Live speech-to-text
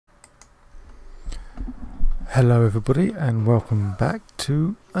Hello everybody and welcome back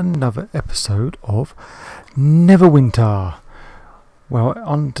to another episode of Neverwinter. Well,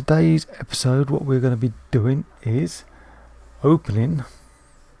 on today's episode what we're going to be doing is opening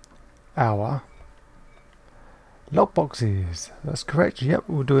our lockboxes. That's correct, yep,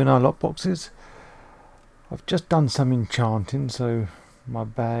 we're doing our lockboxes. I've just done some enchanting, so my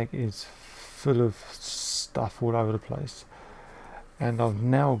bag is full of stuff all over the place. And I've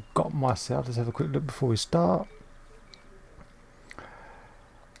now got myself, let's have a quick look before we start.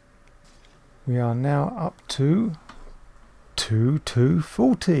 We are now up to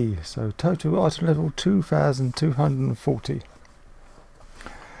 2240, so total item level 2240.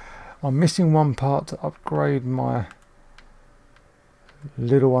 I'm missing one part to upgrade my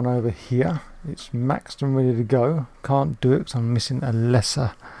little one over here. It's maxed and ready to go. Can't do it because I'm missing a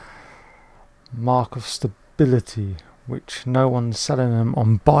lesser mark of stability, which no one's selling them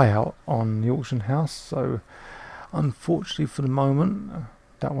on buyout on the auction house, so unfortunately for the moment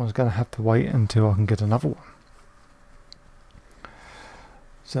that one's going to have to wait until I can get another one.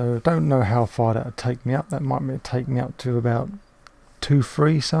 So I don't know how far that would take me up. That might take me up to about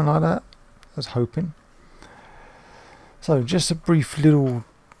 2-3, something like that. I was hoping. So just a brief little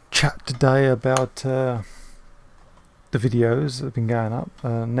chat today about the videos that have been going up.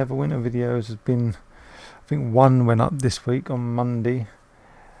 Neverwinter videos has been, I think one went up this week on Monday.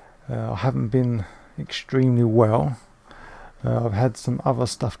 I haven't been extremely well. I've had some other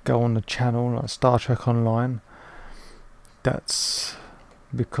stuff go on the channel, like Star Trek Online. That's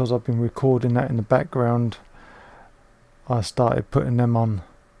because I've been recording that in the background. I started putting them on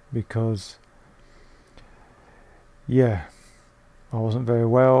because, yeah, I wasn't very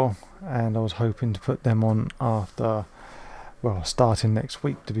well and I was hoping to put them on after, well, starting next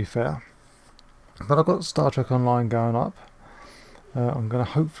week, to be fair. But I've got Star Trek Online going up. I'm going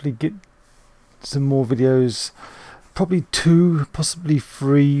to hopefully get some more videos, probably 2, possibly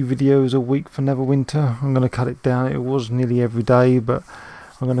 3 videos a week for Neverwinter. I'm going to cut it down. It was nearly every day, but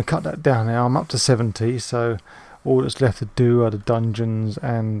I'm going to cut that down now. I'm up to 70, so all that's left to do are the dungeons,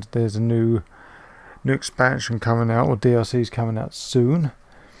 and there's a new expansion coming out, or DLC's coming out soon.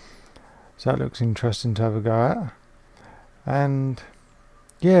 So that looks interesting to have a go at. And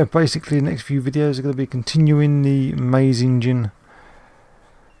yeah, basically the next few videos are going to be continuing the Maze Engine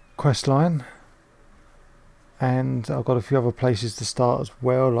quest line, and I've got a few other places to start as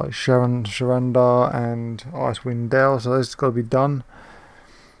well, like Sharandar and Icewind Dale, so those have got to be done.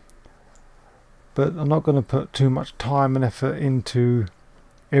 But I'm not going to put too much time and effort into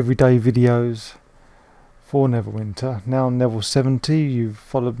everyday videos for Neverwinter. Now I'm level 70, you've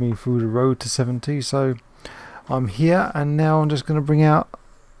followed me through the road to 70, so I'm here, and now I'm just going to bring out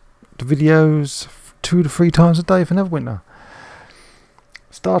the videos 2 to 3 times a day for Neverwinter.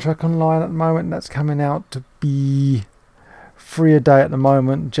 Star Trek Online at the moment, that's coming out to be 3 a day at the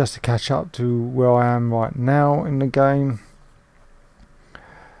moment, just to catch up to where I am right now in the game.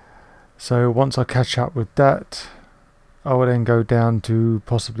 So once I catch up with that, I will then go down to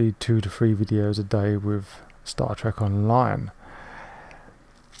possibly 2 to 3 videos a day with Star Trek Online.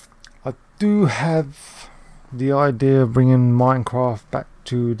 I do have the idea of bringing Minecraft back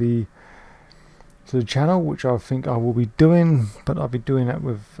to the channel, which I think I will be doing, but I'll be doing that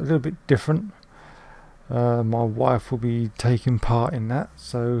with a little bit different. My wife will be taking part in that,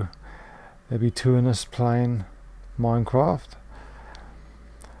 so there'll be 2 of us playing Minecraft.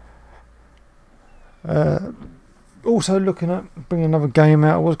 Also looking at bringing another game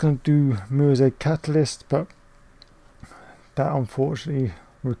out. I was going to do Mirror's Edge Catalyst, but that unfortunately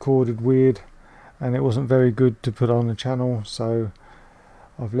recorded weird and it wasn't very good to put on the channel, so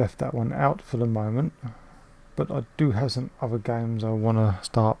I've left that one out for the moment. But I do have some other games I want to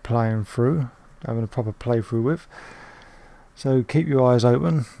start playing through, having a proper playthrough with. So keep your eyes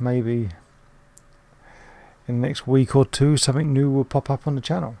open. Maybe in the next week or 2 something new will pop up on the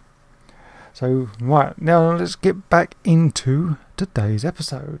channel. So right, now let's get back into today's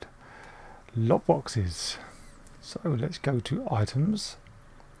episode. Lockboxes. So let's go to items,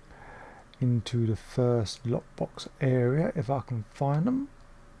 into the first lockbox area if I can find them.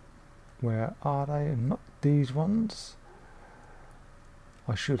 Where are they? Not these ones.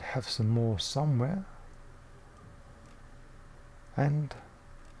 I should have some more somewhere, and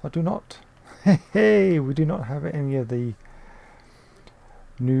I do not. Hey, we do not have any of the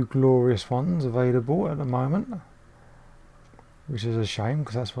new glorious ones available at the moment, which is a shame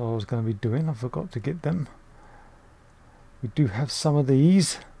because that's what I was going to be doing. I forgot to get them. We do have some of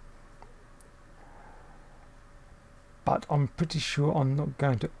these, but I'm pretty sure I'm not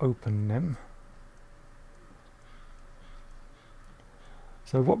going to open them.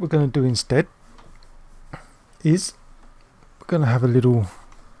 So what we're going to do instead is we're going to have a little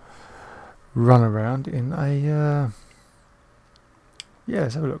run around in a yeah,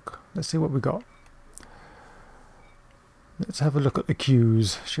 let's have a look. Let's see what we got. Let's have a look at the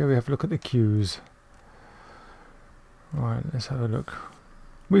queues. Shall we have a look at the queues? Right, let's have a look.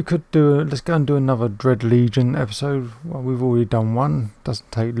 We could do let's go and do another Dread Legion episode. Well, we've already done one.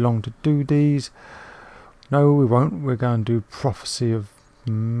 Doesn't take long to do these. No, we won't. We're going to do Prophecy of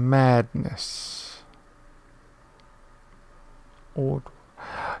Madness. Or,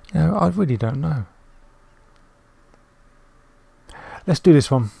 you know, I really don't know. Let's do this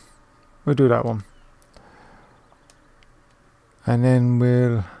one. We'll do that one. And then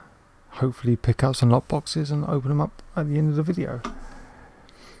we'll hopefully pick up some lockboxes and open them up at the end of the video.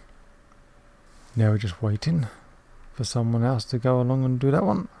 Now we're just waiting for someone else to go along and do that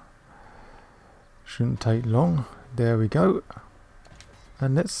one. Shouldn't take long. There we go.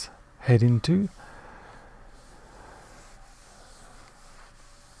 And let's head into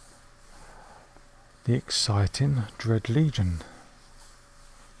the exciting Dread Legion.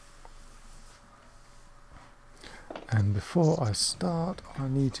 And before I start, I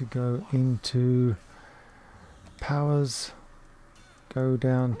need to go into powers, go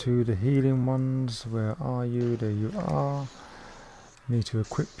down to the healing ones. Where are you? There you are. Need to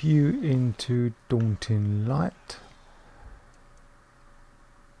equip you into Daunting Light.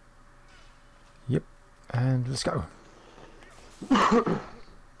 Yep, and let's go.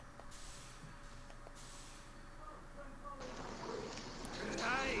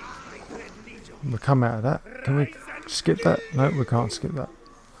 We'll come out of that. Can we skip that? No, we can't skip that.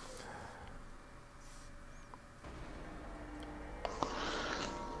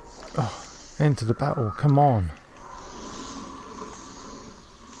 Oh, enter the battle. Come on.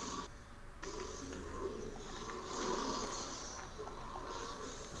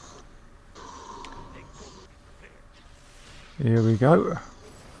 Here we go.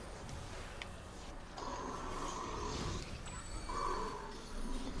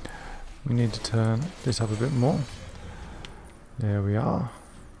 We need to turn this up a bit more. There we are.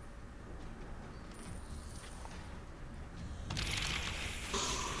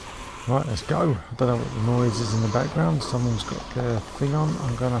 Right, let's go. I don't know what the noise is in the background. Someone's got their thing on.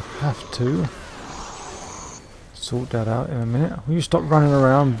 I'm going to have to sort that out in a minute. Will you stop running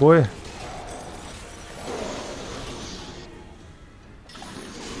around, boy?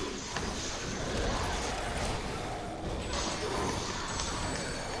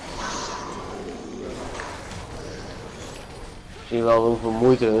 Zie je wel hoeveel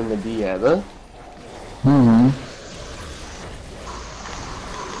moeite hun met die hebben?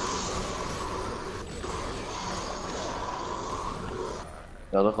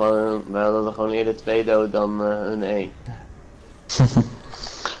 We hadden er gewoon eerder 2 dood dan hun 1.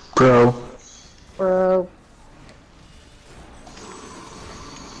 Bro. Bro.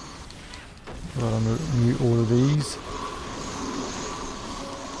 Well, I'm going to mute all of these.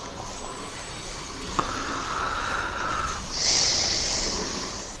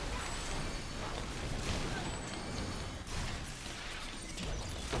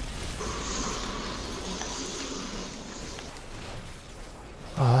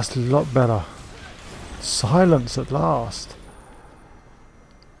 Oh, that's a lot better. Silence at last.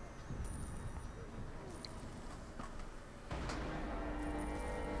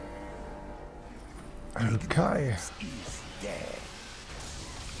 Okay.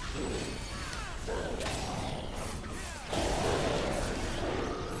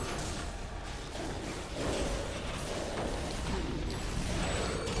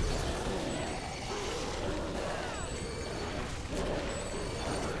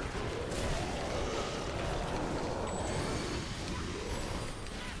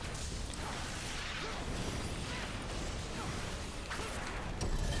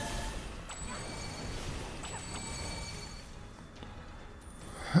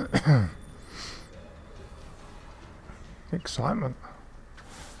 Excitement.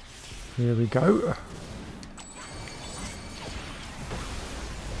 Here we go.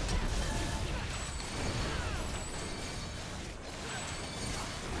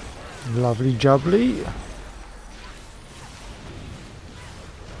 Lovely jubbly.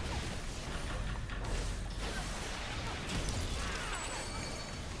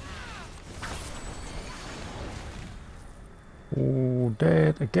 All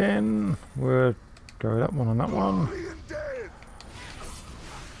dead again. We'll go that one on that one.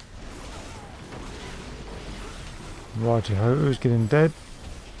 Righty-ho, who's getting dead?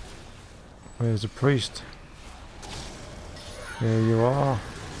 Where's the priest? There you are.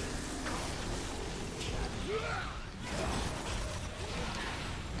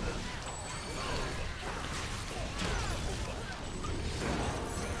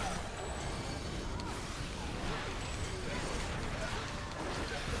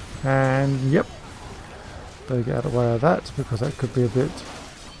 And yep, better get out of the way of that because that could be a bit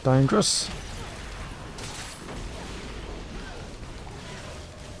dangerous.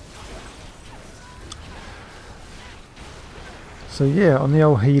 So yeah, on the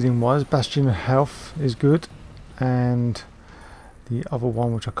old healing wise, Bastion health is good, and the other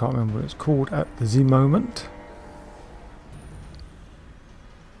one, which I can't remember what it's called at the moment.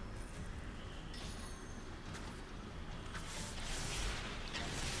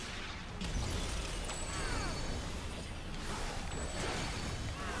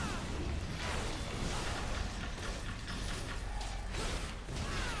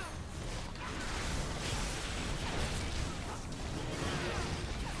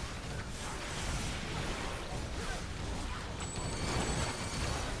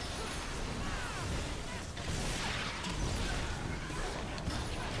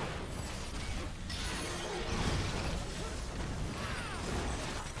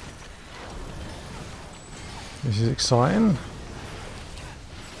 This is exciting.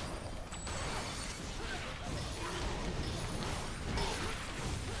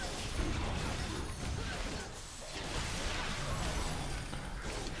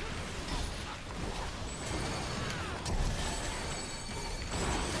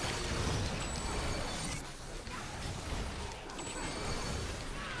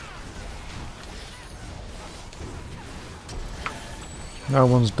 No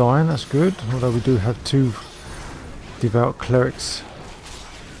one's dying, that's good, although we do have 2 Devout Clerics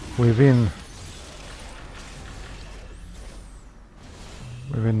within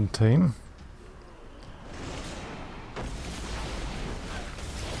the team.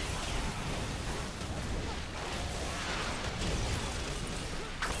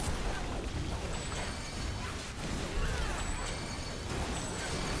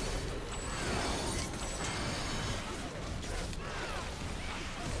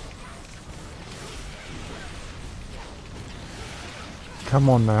 Come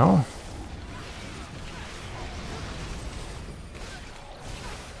on now.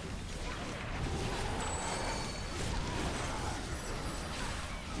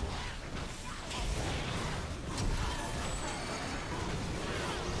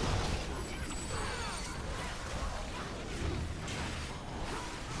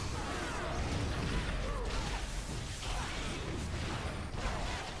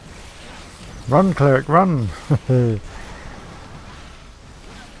 Run, cleric, run!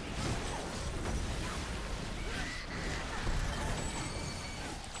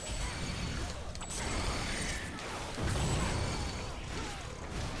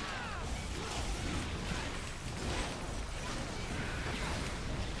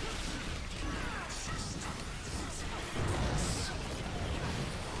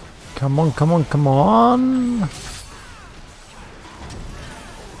 Come on, come on, come on!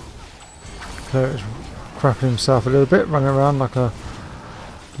 Cleric's crapping himself a little bit, running around like a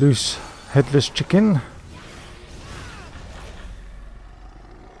loose, headless chicken.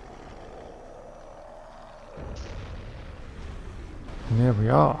 And there we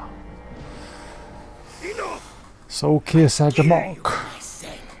are. So kiss Sajamark.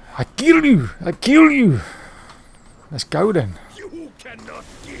 I kill you! I kill you! Let's go then. You cannot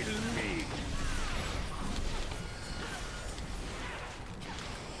kill me.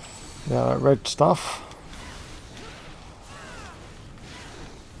 Yeah, that red stuff.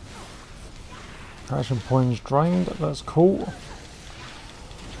 Action points drained, that's cool.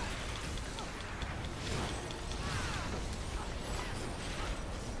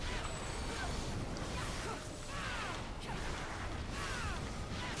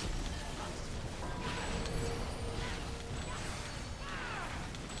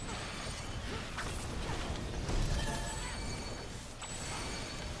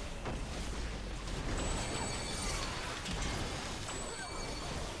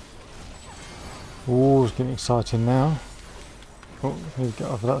 Ooh, it's getting exciting now. Oh, need to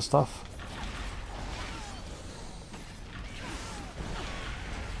get off of that stuff.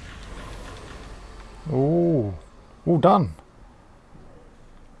 Ooh, all done.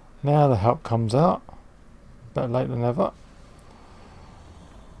 Now the help comes out. Better late than never.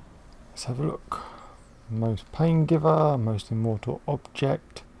 Let's have a look. Most pain giver, most immortal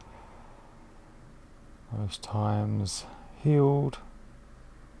object, most times healed,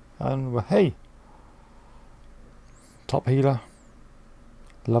 and well, hey, top healer.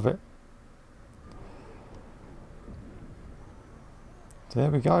 Love it. There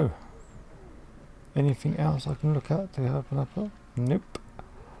we go. Anything else I can look at to open up? Nope.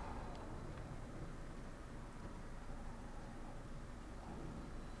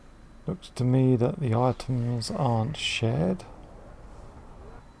 Looks to me that the items aren't shared.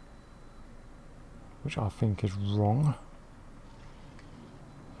 which I think is wrong.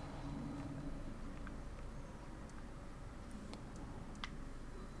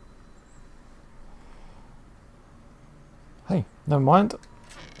 Hey, never mind.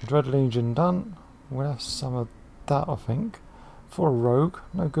 Dread Legion done. We'll have some of that, I think. For a rogue.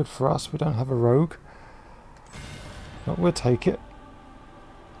 No good for us. We don't have a rogue. But we'll take it.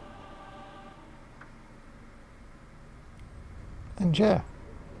 And yeah.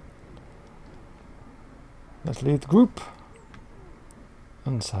 Let's leave the group.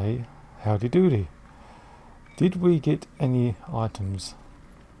 And say, howdy doody. Did we get any items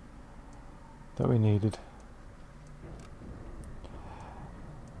that we needed?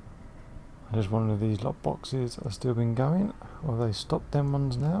 There's one of these lockboxes are still been going. Or have they stopped them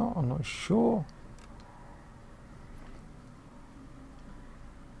ones now? I'm not sure.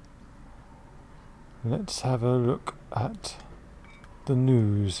 Let's have a look at the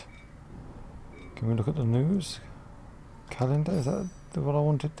news. Can we look at the news? Calendar, is that what I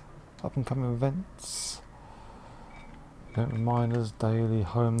wanted? Up and coming events. Event reminders, daily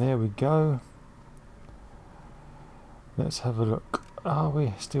home, there we go. Let's have a look. Are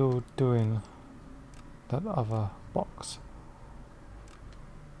we still doing that other box?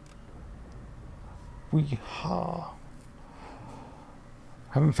 We are.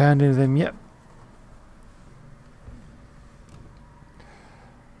 Haven't found any of them yet.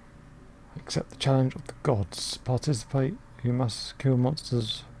 Accept the challenge of the gods. Participate. You must kill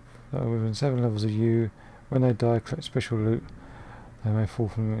monsters that are within 7 levels of you. When they die, collect special loot. They may fall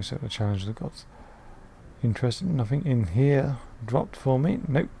from you. Accept the challenge of the gods. Interested? Nothing in here dropped for me.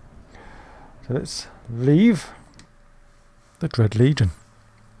 Nope. So let's leave the Dread Legion.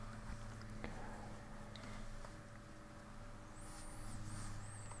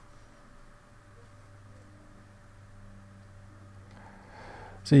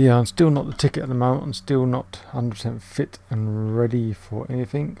 So yeah, I'm still not the ticket at the moment. I'm still not 100% fit and ready for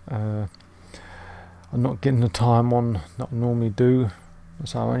anything. I'm not getting the time on that I normally do.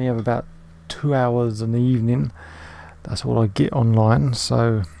 So I only have about 2 hours in the evening. That's what I get online.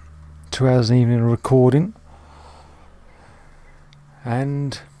 So 2 hours in the evening recording.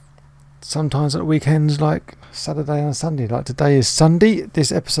 And sometimes at weekends like Saturday and Sunday. Like today is Sunday.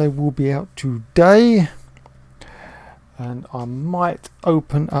 This episode will be out today. And I might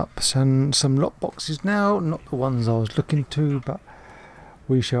open up some lockboxes now. Not the ones I was looking to, but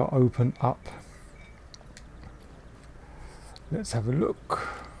we shall open up. Let's have a look.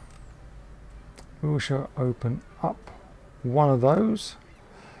 We shall open up one of those.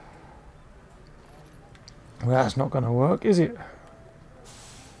 Well, that's not going to work, is it?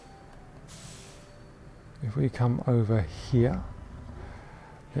 If we come over here,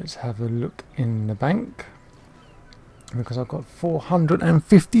 let's have a look in the bank. Because I've got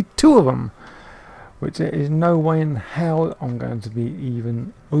 452 of them, which there is no way in hell I'm going to be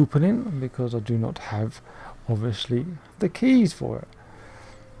even opening, because I do not have, obviously, the keys for it.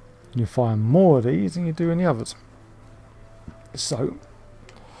 You find more of these than you do any others. So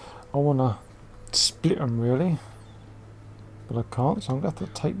I want to split them really, but I can't, so I'm going to have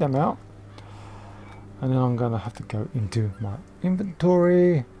to take them out, and then I'm going to have to go into my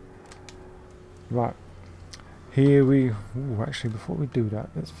inventory. Right. Here we... Ooh, actually, before we do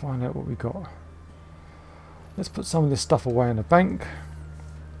that, let's find out what we got. Let's put some of this stuff away in the bank.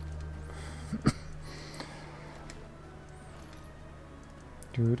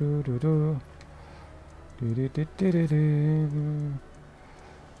 Let's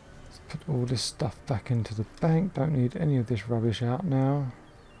put all this stuff back into the bank. Don't need any of this rubbish out now.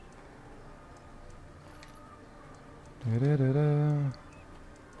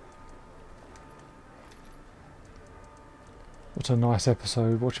 What a nice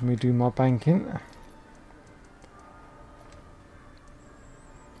episode, watching me do my banking.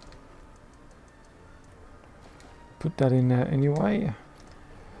 Put that in there anyway.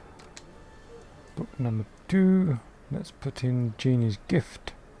 Book number 2. Let's put in Genie's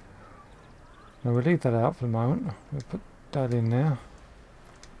gift. Now we'll leave that out for the moment. We'll put that in there.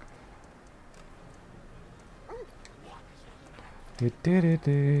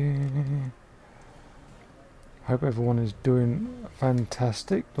 Hope everyone is doing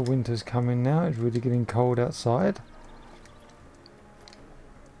fantastic. The winter's coming now. It's really getting cold outside.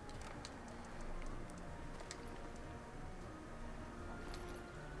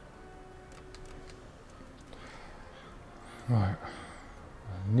 Right.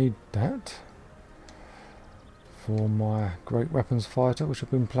 I need that for my Great Weapons Fighter, which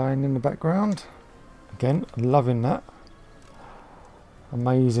I've been playing in the background. Again, loving that.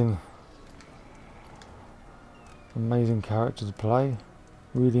 Amazing character to play.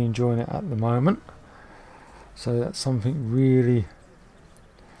 Really enjoying it at the moment. So that's something really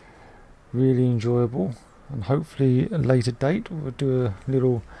enjoyable, and hopefully at a later date we'll do a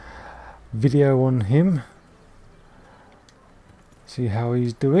little video on him, see how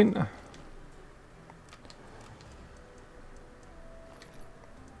he's doing. I've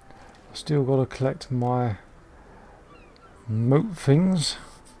still got to collect my moat things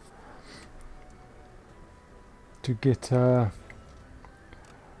to get my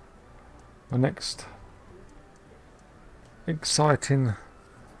next exciting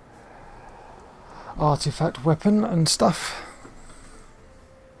artifact weapon and stuff.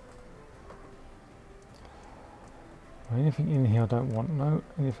 Anything in here I don't want? No.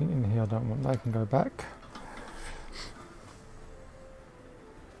 Anything in here I don't want? They can go back.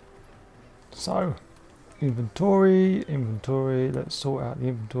 So, inventory. Let's sort out the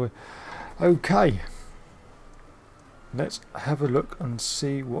inventory. Okay. Let's have a look and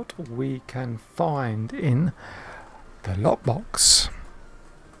see what we can find in the lockbox.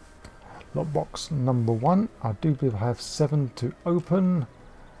 Lockbox number 1. I do believe I have 7 to open.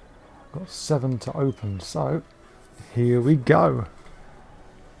 Got 7 to open, so here we go.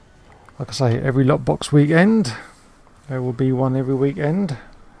 Like I say, every lockbox weekend, there will be one every weekend.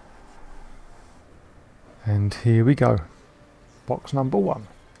 And here we go. Box number 1.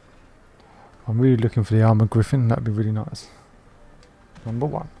 I'm really looking for the armor griffin, that'd be really nice. Number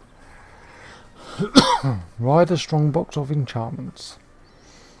 1. Rider Strongbox of Enchantments.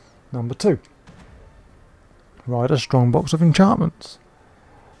 Number 2. Rider Strongbox of Enchantments.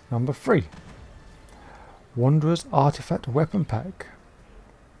 Number 3. Wanderer's Artifact Weapon Pack.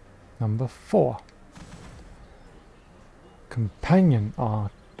 Number 4. Companion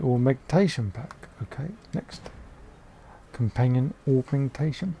Augmentation Pack. Okay, next. Companion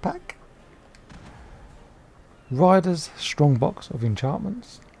Augmentation Pack. Rider's Strongbox of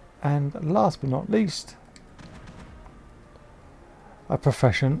Enchantments. And last but not least, a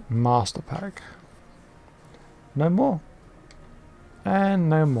Profession Master Pack. No more. And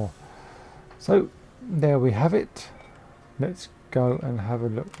no more. So there we have it. Let's go and have a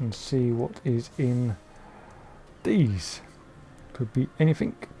look and see what is in these. Could be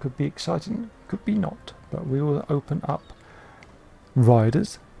anything, could be exciting, could be not. But we will open up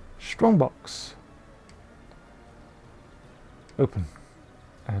Rider's Strongbox. Open.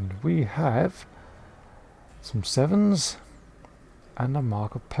 And we have some 7s and a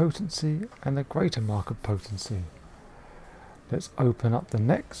Mark of Potency and a Greater Mark of Potency. Let's open up the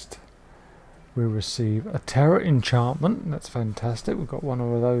next. We'll receive a Terror Enchantment. That's fantastic. We've got one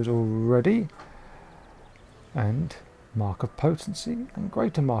of those already. And Mark of Potency and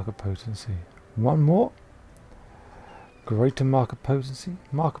Greater Mark of Potency. One more. Greater Mark of Potency,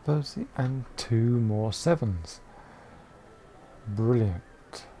 and 2 more 7s. Brilliant.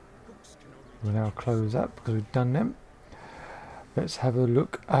 We'll now close that because we've done them. Let's have a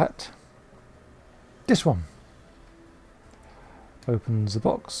look at this one. Opens the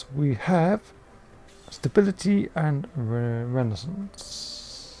box. We have Stability and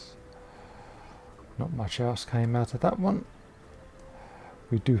Renaissance. Not much else came out of that one.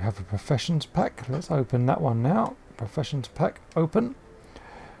 We do have a Professions pack. Let's open that one now. Professions pack open.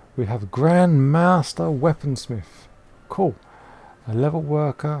 We have a Grand Master Weaponsmith. Cool. A Level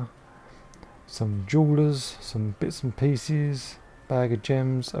Worker. Some Jewelers. Some bits and pieces. Bag of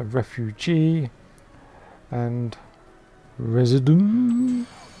Gems. A Refugee. And Resident.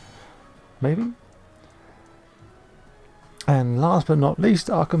 Maybe. And last but not least,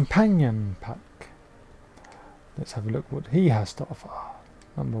 our Companion pack. Let's have a look what he has to offer.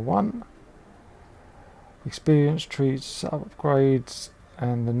 Number 1. Experience treats, upgrades,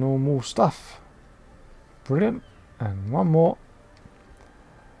 and the normal stuff. Brilliant. And one more.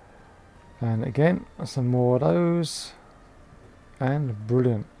 And again, some more of those. And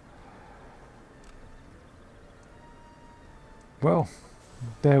brilliant. Well,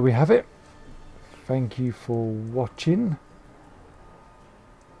 there we have it. Thank you for watching.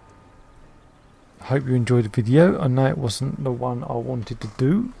 Hope you enjoyed the video. I know it wasn't the one I wanted to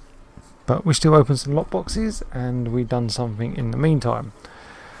do, but we still opened some lockboxes and we done something in the meantime.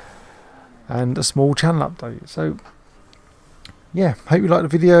 And a small channel update. So yeah, hope you liked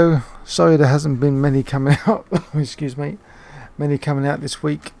the video. Sorry there hasn't been many coming out. Excuse me. Many coming out this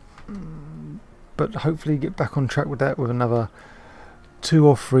week. But hopefully get back on track with that with another 2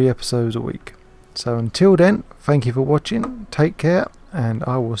 or 3 episodes a week. So until then, thank you for watching. Take care. And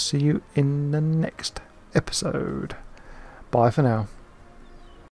I will see you in the next episode. Bye for now.